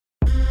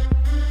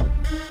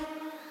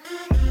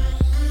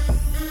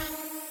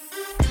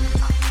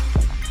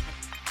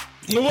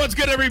What's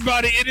good,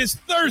 everybody? It is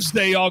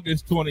Thursday,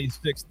 August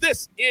 26th.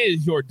 This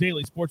is your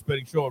daily sports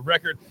betting show of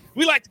record.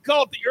 We like to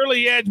call it the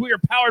Early Edge. We are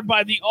powered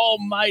by the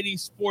almighty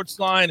Sports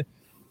Line,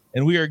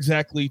 and we are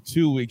exactly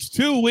 2 weeks.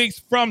 2 weeks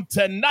from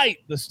tonight,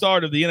 the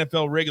start of the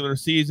NFL regular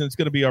season. It's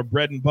going to be our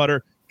bread and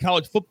butter.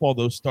 College football,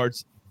 though,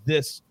 starts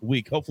this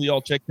week. Hopefully, you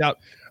all checked out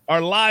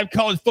our live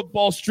college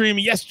football stream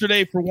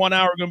yesterday for 1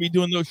 hour. We're going to be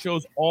doing those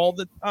shows all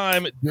the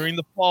time during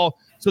the fall,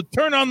 so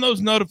turn on those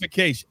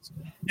notifications.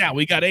 Now,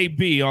 we got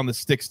AB on the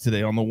sticks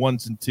today on the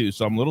ones and twos,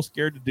 so I'm a little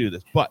scared to do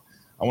this, but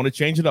I want to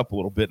change it up a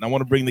little bit, and I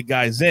want to bring the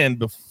guys in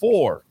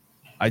before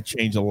I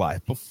change a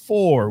life,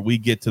 before we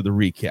get to the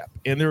recap,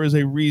 and there is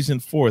a reason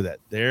for that.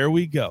 There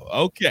we go.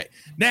 Okay,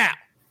 now,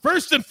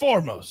 first and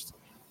foremost,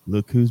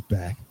 look who's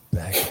back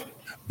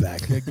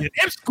again.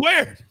 M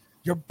squared,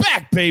 you're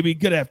back, baby.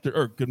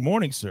 Good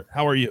morning, sir.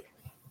 How are you?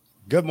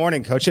 Good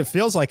morning, Coach. It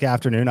feels like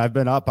afternoon. I've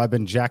been up. I've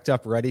been jacked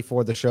up, ready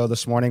for the show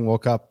this morning.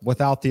 Woke up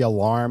without the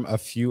alarm a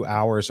few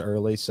hours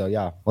early. So,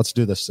 yeah, let's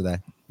do this today.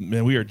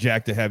 Man, we are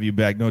jacked to have you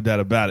back. No doubt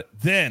about it.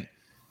 Then,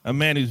 a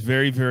man who's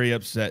very, very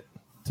upset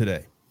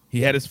today.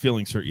 He had his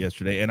feelings hurt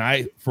yesterday. And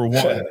I, for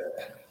one,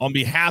 on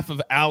behalf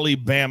of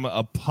Alabama,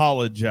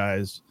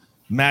 apologize.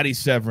 Maddie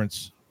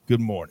Severance,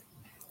 good morning.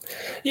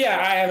 Yeah,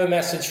 I have a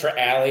message for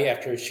Allie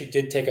after she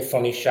did take a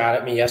funny shot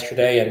at me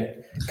yesterday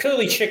and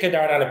clearly chickened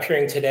out on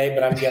appearing today,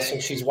 but I'm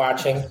guessing she's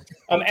watching.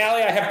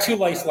 Allie, I have 2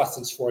 life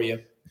lessons for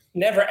you.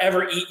 Never,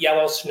 ever eat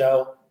yellow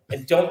snow,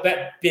 and don't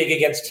bet big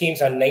against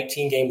teams on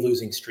 19-game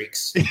losing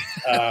streaks.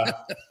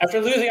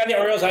 After losing on the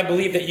Orioles, I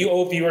believe that you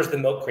owe viewers the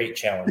milk crate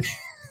challenge.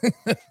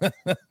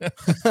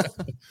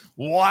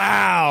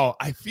 Wow.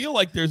 I feel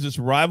like there's this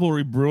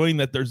rivalry brewing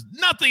that there's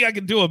nothing I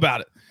can do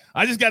about it.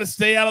 I just got to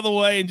stay out of the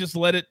way and just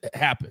let it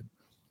happen.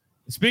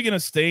 Speaking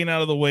of staying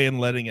out of the way and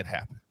letting it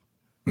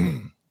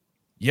happen,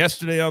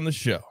 yesterday on the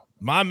show,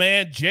 my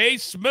man Jay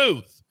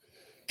Smooth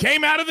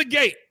came out of the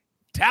gate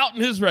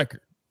touting his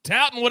record,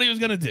 touting what he was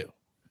going to do.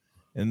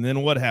 And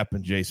then what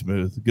happened, Jay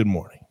Smooth? Good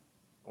morning.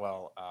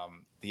 Well,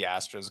 the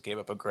Astros gave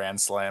up a grand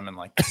slam in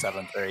like the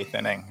 7th or 8th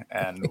inning,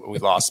 and we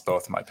lost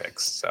both of my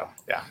picks. So,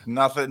 yeah,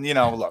 nothing,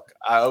 look,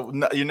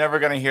 you're never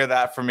going to hear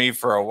that from me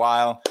for a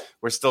while.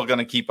 We're still going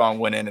to keep on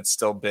winning. It's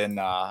still been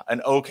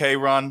an okay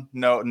run.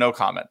 No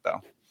comment,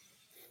 though.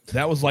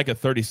 That was like a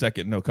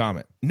 30-second no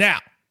comment. Now,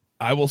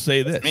 I will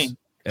say this.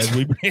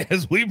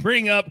 As we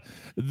bring up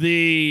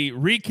the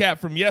recap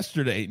from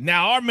yesterday,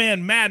 now our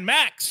man Mad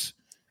Max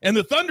and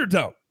the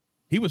Thunderdome,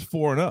 he was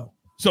 4-0.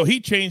 So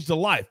he changed a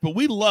life. But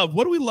what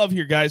do we love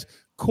here, guys?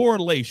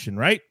 Correlation,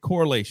 right?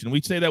 Correlation.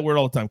 We say that word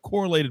all the time.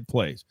 Correlated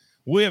plays.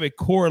 We have a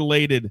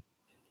correlated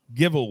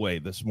giveaway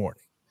this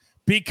morning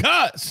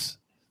because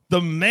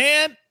the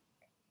man,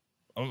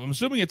 I'm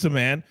assuming it's a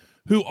man,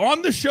 who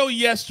on the show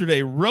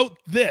yesterday wrote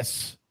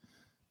this,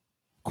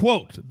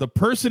 quote, the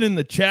person in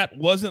the chat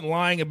wasn't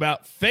lying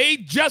about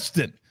Fade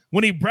Justin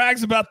when he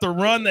brags about the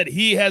run that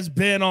he has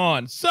been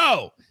on.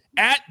 So,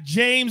 at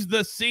James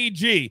the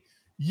CG,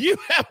 you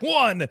have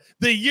won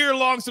the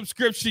year-long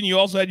subscription. You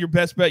also had your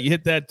best bet. You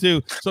hit that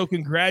too. So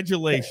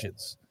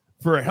congratulations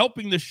for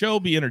helping the show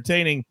be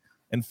entertaining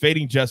and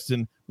fading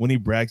Justin when he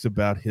brags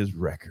about his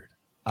record.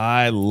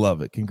 I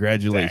love it.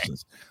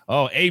 Congratulations. Dang.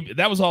 Oh,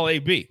 that was all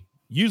AB.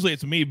 Usually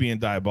it's me being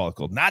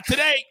diabolical. Not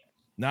today.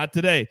 Not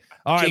today.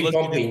 All right. Jay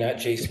Bumpy, not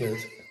Jay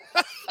Smooth.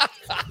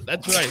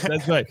 That's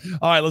right.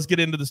 All right, let's get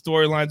into the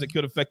storylines that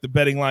could affect the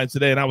betting lines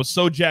today. And I was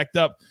so jacked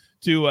up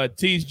to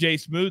tease Jay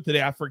Smooth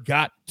today, I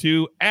forgot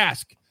to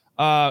ask.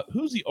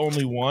 Who's the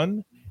only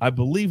one? I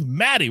believe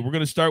Maddie. We're going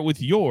to start with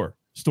your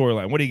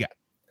storyline. What do you got?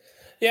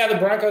 Yeah, the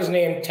Broncos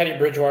named Teddy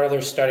Bridgewater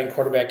their starting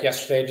quarterback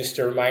yesterday. Just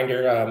a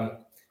reminder,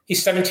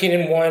 he's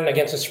 17-1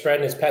 against the spread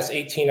in his past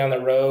 18 on the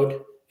road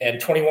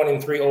and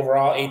 21-3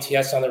 overall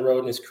ATS on the road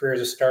in his career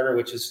as a starter,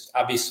 which is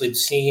obviously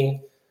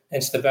obscene.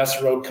 It's the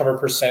best road cover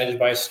percentage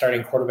by a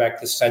starting quarterback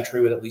this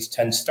century with at least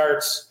 10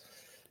 starts.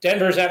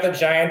 Denver's at the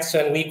Giants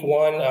in week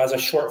 1 as a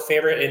short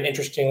favorite. And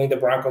interestingly, the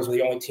Broncos were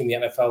the only team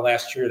in the NFL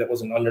last year that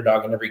was an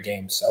underdog in every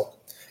game. So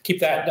keep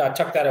that,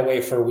 tuck that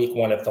away for week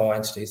 1 if the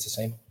line stays the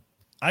same.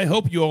 I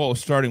hope you all are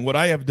starting. What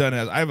I have done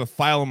is I have a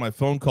file on my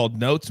phone called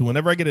Notes. And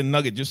whenever I get a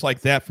nugget just like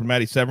that from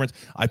Maddie Severance,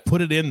 I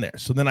put it in there.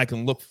 So then I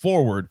can look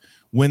forward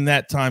when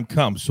that time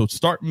comes. So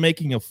start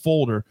making a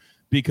folder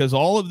because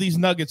all of these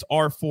nuggets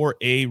are for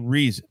a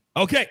reason.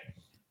 Okay.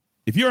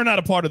 If you're not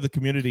a part of the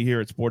community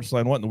here at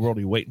Sportsline, what in the world are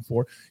you waiting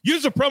for?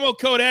 Use the promo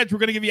code EDGE. We're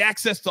going to give you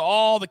access to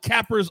all the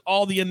cappers,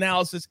 all the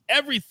analysis,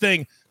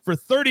 everything for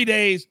 30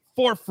 days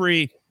for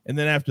free. And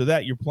then after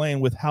that, you're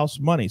playing with house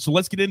money. So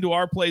let's get into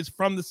our plays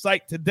from the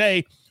site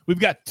today. We've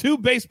got 2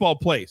 baseball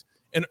plays.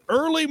 An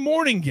early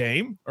morning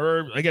game,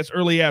 or I guess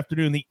early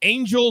afternoon, the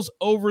Angels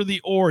over the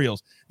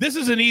Orioles. This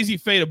is an easy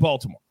fade of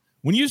Baltimore.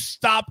 When you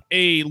stop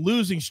a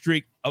losing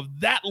streak of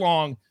that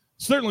long,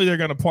 certainly they're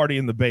going to party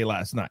in the Bay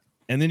last night.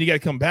 And then you got to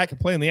come back and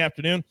play in the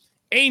afternoon.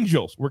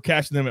 Angels, we're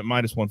cashing them at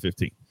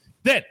 -115.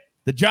 Then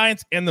the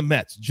Giants and the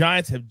Mets.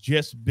 Giants have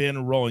just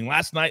been rolling.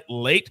 Last night,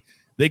 late,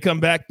 they come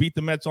back, beat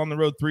the Mets on the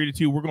road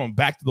 3-2. We're going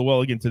back to the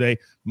well again today,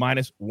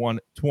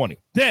 -120.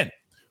 Then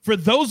For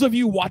those of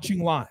you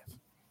watching live,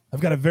 I've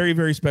got a very,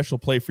 very special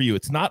play for you.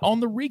 It's not on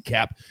the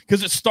recap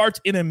because it starts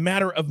in a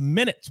matter of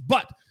minutes,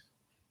 but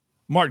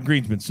Martin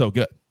Green's been so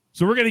good.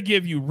 So we're going to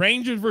give you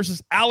Rangers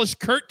versus Alice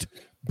Kurt,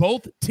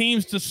 both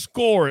teams to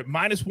score at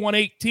minus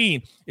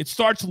 118. It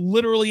starts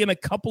literally in a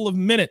couple of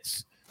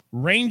minutes.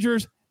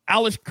 Rangers,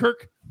 Alice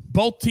Kirk,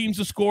 both teams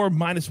to score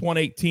minus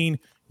 118.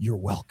 You're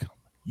welcome.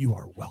 You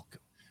are welcome.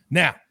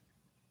 Now,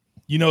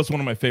 you know it's one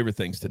of my favorite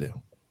things to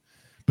do,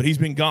 but he's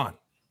been gone.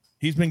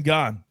 He's been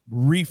gone,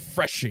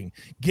 refreshing,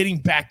 getting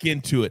back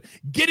into it,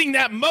 getting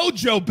that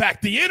mojo back,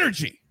 the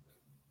energy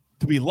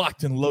to be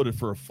locked and loaded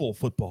for a full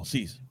football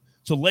season.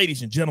 So,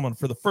 ladies and gentlemen,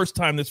 for the first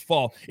time this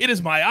fall, it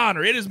is my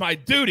honor, it is my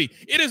duty,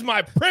 it is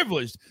my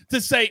privilege to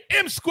say,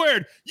 M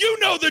squared, you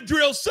know the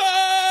drill,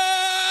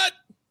 son.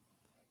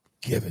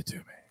 Give it to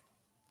me.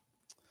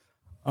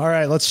 All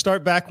right, let's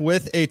start back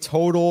with a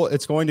total.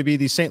 It's going to be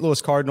the St.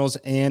 Louis Cardinals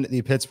and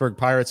the Pittsburgh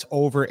Pirates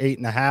over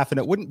 8.5. And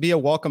it wouldn't be a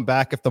welcome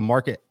back if the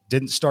market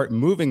didn't start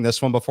moving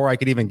this one before I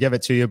could even give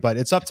it to you, but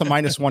it's up to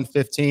minus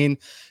 115.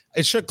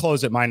 It should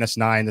close at minus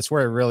 9. That's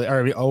where it really,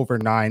 or over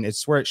 9.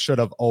 It's where it should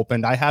have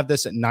opened. I have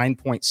this at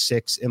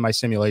 9.6 in my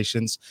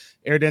simulations.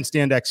 Air density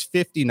index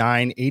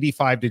 59,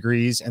 85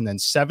 degrees, and then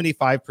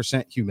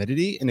 75%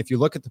 humidity. And if you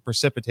look at the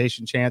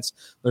precipitation chance,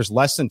 there's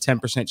less than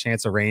 10%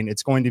 chance of rain.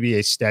 It's going to be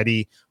a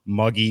steady,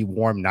 muggy,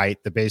 warm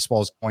night. The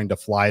baseball is going to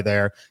fly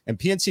there. And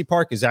PNC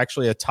Park is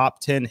actually a top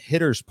 10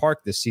 hitters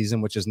park this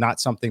season, which is not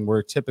something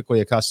we're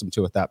typically accustomed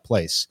to at that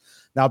place.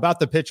 Now, about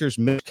the pitchers,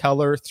 Mitch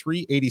Keller,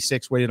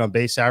 386 weighted on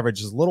base average,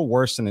 is a little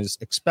worse than his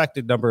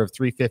expected number of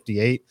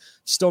 358.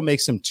 Still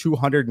makes him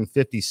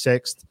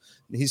 256th.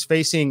 He's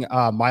facing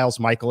Miles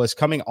Michaelis,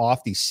 coming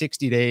off the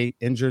 60-day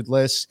injured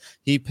list.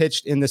 He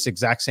pitched in this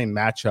exact same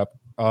matchup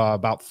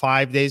about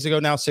 5 days ago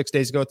now, 6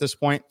 days ago at this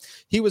point.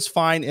 He was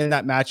fine in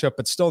that matchup,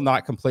 but still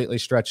not completely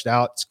stretched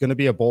out. It's going to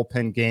be a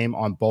bullpen game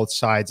on both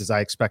sides, as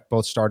I expect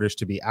both starters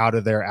to be out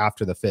of there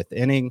after the 5th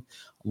inning.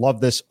 Love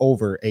this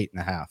over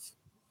 8.5.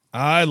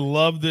 I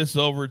love this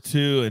over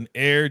too. An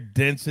air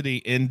density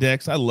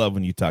index. I love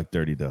when you talk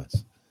dirty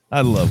dots.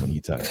 I love when you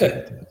talk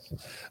dirty dots.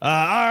 All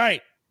right,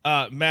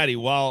 Maddie,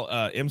 while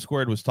M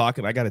squared was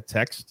talking, I got a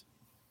text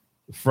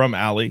from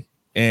Allie,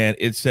 and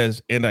it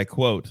says, and I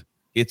quote,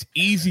 "It's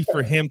easy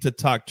for him to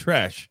talk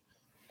trash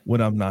when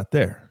I'm not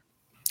there."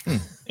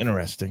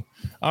 Interesting.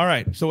 All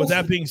right. So with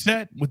that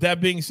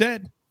being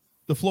said,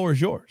 the floor is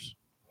yours.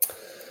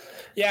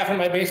 Yeah, for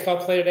my baseball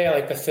play today, I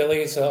like the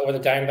Phillies or the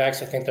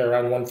Diamondbacks. I think they're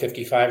around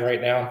 155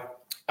 right now.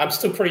 I'm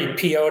still pretty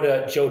PO'd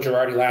at Joe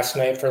Girardi last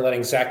night for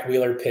letting Zach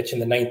Wheeler pitch in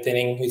the 9th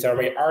inning. He's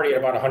already at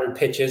about 100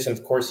 pitches, and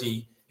of course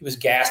he was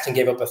gassed and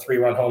gave up a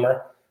 3-run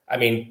homer. I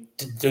mean,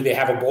 do they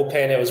have a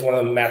bullpen? It was one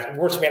of the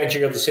worst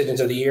managerial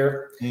decisions of the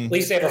year. At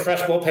least they have a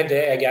fresh bullpen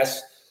today, I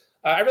guess.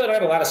 I really don't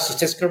have a lot of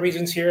statistical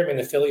reasons here. I mean,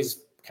 the Phillies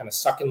kind of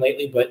sucking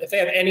lately, but if they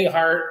have any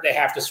heart, they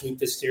have to sweep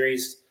this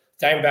series.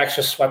 Diamondbacks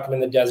just swept them in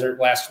the desert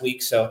last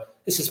week, so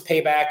this is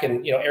payback,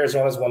 and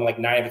Arizona's won like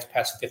 9 of its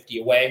past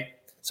 50 away.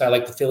 So I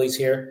like the Phillies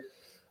here.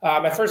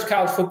 My first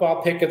college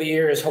football pick of the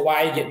year is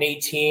Hawaii getting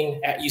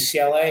 18 at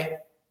UCLA.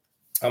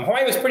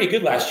 Hawaii was pretty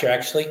good last year,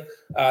 actually.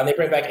 They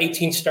bring back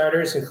 18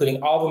 starters,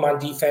 including all of them on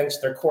defense.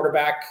 Their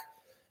quarterback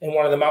and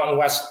one of the Mountain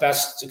West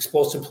best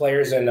explosive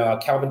players in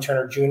Calvin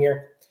Turner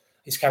Jr.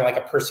 He's kind of like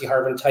a Percy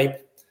Harvin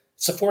type.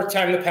 It's the 4th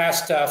time in the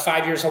past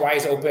 5 years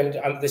Hawaii's opened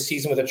on this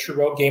season with a true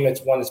road game.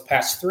 It's won its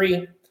past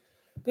 3.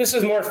 This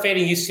is more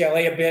fading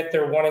UCLA a bit.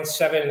 They're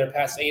 1-7, and their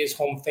past 8 is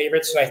home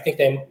favorites. And I think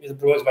the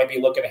Bruins might be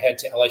looking ahead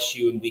to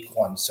LSU in week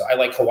 1. So I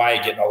like Hawaii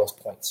getting all those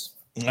points.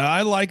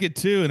 I like it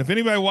too. And if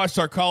anybody watched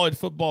our college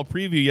football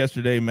preview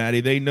yesterday,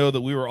 Maddie, they know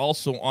that we were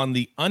also on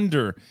the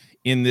under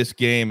in this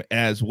game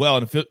as well.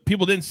 And if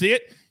people didn't see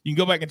it, you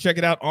can go back and check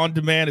it out on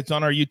demand. It's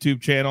on our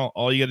YouTube channel.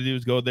 All you got to do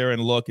is go there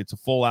and look. It's a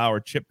full hour.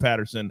 Chip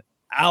Patterson,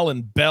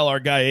 Alan Bell, our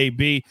guy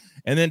AB,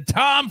 and then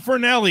Tom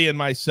Fernelli and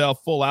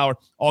myself, full hour,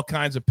 all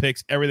kinds of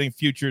picks, everything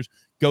futures.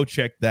 Go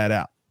check that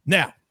out.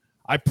 Now,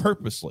 I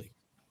purposely,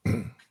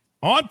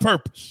 on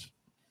purpose,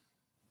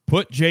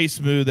 put Jay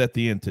Smooth at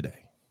the end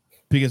today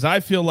because I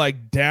feel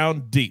like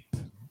down deep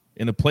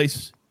in a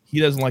place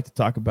he doesn't like to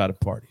talk about at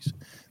parties,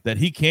 that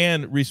he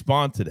can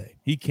respond today.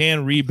 He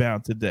can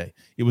rebound today.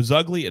 It was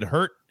ugly. It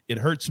hurt. It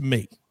hurts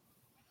me.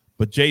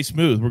 But Jay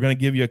Smooth, we're going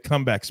to give you a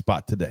comeback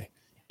spot today.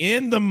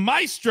 In the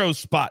Maestro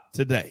spot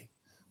today.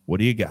 What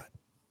do you got?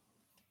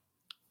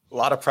 A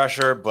lot of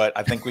pressure, but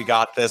I think we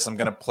got this. I'm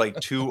going to play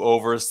 2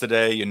 overs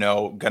today.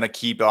 Going to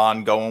keep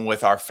on going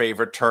with our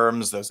favorite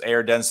terms, those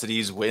air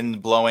densities,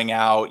 wind blowing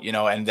out,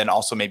 and then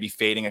also maybe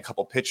fading a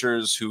couple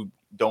pitchers who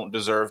don't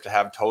deserve to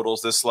have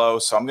totals this low.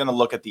 So I'm going to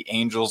look at the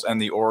Angels and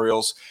the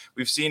Orioles.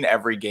 We've seen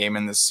every game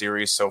in this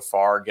series so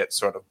far get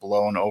sort of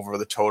blown over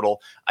the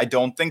total. I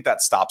don't think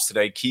that stops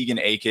today. Keegan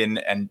Aiken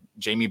and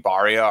Jamie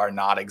Barria are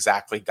not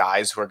exactly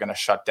guys who are going to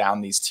shut down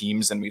these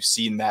teams. And we've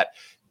seen that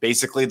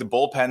basically the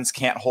bullpens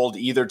can't hold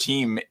either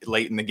team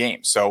late in the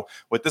game. So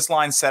with this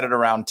line set at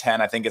around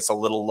 10, I think it's a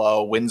little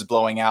low. Wind's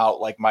blowing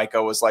out, like Mike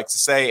always likes to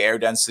say. Air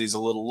density is a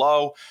little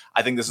low.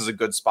 I think this is a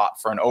good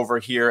spot for an over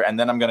here. And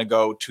then I'm going to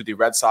go to the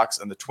Red Sox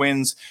and the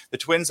Twins. The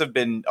Twins have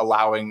been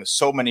allowing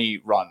so many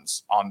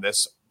runs on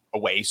this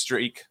away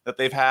streak that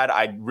they've had.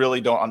 I really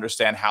don't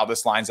understand how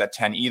this line's at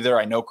 10 either.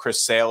 I know Chris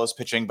Sale is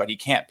pitching, but he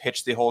can't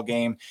pitch the whole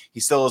game.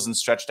 He still isn't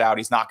stretched out.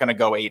 He's not going to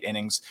go 8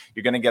 innings.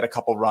 You're going to get a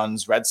couple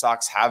runs. Red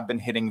Sox have been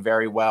hitting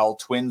very well.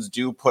 Twins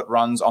do put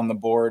runs on the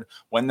board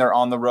when they're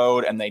on the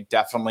road, and they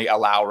definitely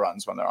allow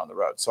runs when they're on the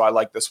road. So I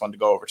like this one to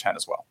go over 10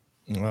 as well.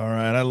 All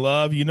right. I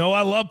love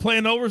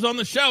playing overs on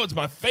the show. It's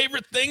my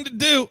favorite thing to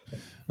do.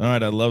 All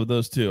right, I love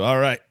those too. All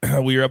right,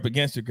 we are up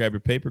against it. Grab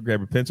your paper, grab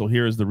your pencil.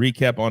 Here is the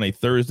recap on a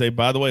Thursday.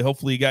 By the way,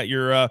 hopefully you got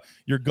your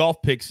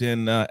golf picks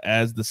in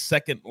as the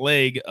second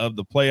leg of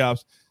the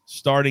playoffs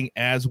starting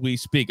as we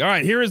speak. All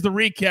right, here is the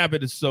recap.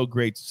 It is so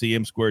great to see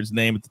M Squared's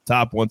name at the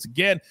top once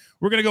again.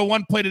 We're going to go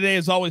one play today.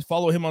 As always,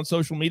 follow him on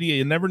social media.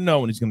 You never know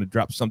when he's going to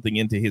drop something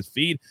into his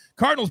feed.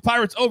 Cardinals,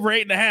 Pirates over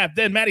 8.5.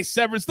 Then Matty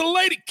Severance, the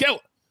lady killer.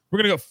 We're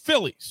going to go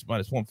Phillies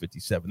minus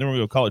 157. Then we're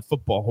going to go college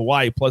football,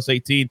 Hawaii plus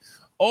 18.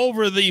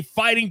 Over the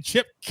Fighting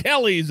Chip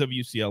Kellys of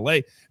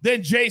UCLA.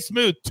 Then Jay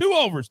Smooth, 2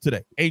 overs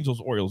today. Angels,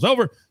 Orioles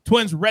over.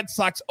 Twins, Red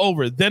Sox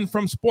over. Then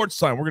from Sports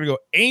Sign, we're going to go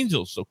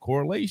Angels. So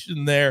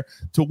correlation there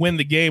to win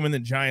the game. And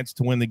then Giants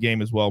to win the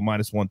game as well,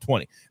 minus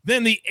 120.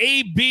 Then the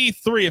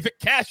AB3, if it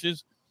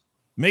cashes,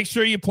 make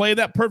sure you play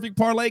that perfect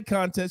parlay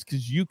contest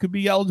because you could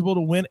be eligible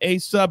to win a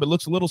sub. It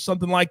looks a little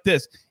something like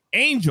this.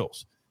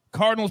 Angels,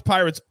 Cardinals,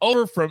 Pirates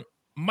over from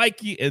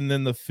Mikey, and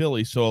then the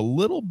Phillies. So a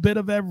little bit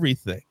of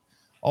everything.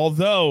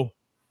 Although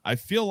I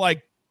feel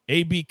like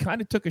AB kind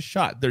of took a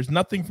shot. There's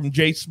nothing from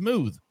Jay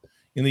Smooth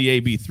in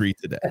the AB3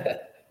 today.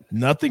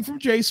 Nothing from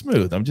Jay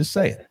Smooth. I'm just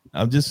saying.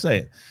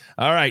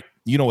 All right.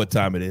 You know what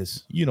time it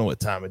is.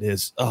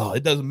 Oh,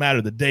 it doesn't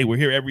matter the day. We're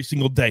here every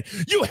single day.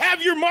 You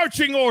have your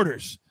marching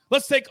orders.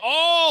 Let's take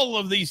all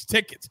of these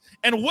tickets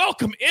and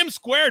welcome M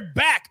Squared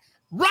back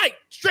right,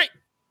 straight,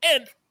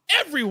 and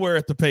everywhere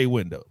at the pay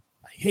window.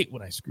 I hate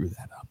when I screw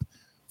that up.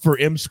 For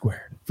M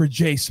Squared, for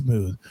Jay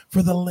Smooth,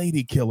 for the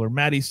lady killer,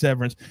 Matty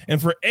Severance, and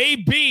for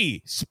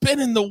AB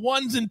spinning the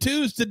 1s and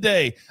 2s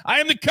today. I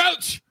am the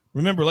coach.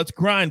 Remember, let's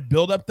grind,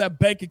 build up that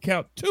bank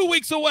account. 2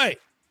 weeks away.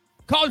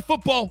 College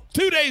football,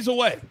 2 days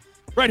away.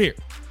 Right here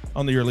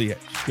on the Early Edge.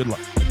 Good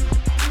luck.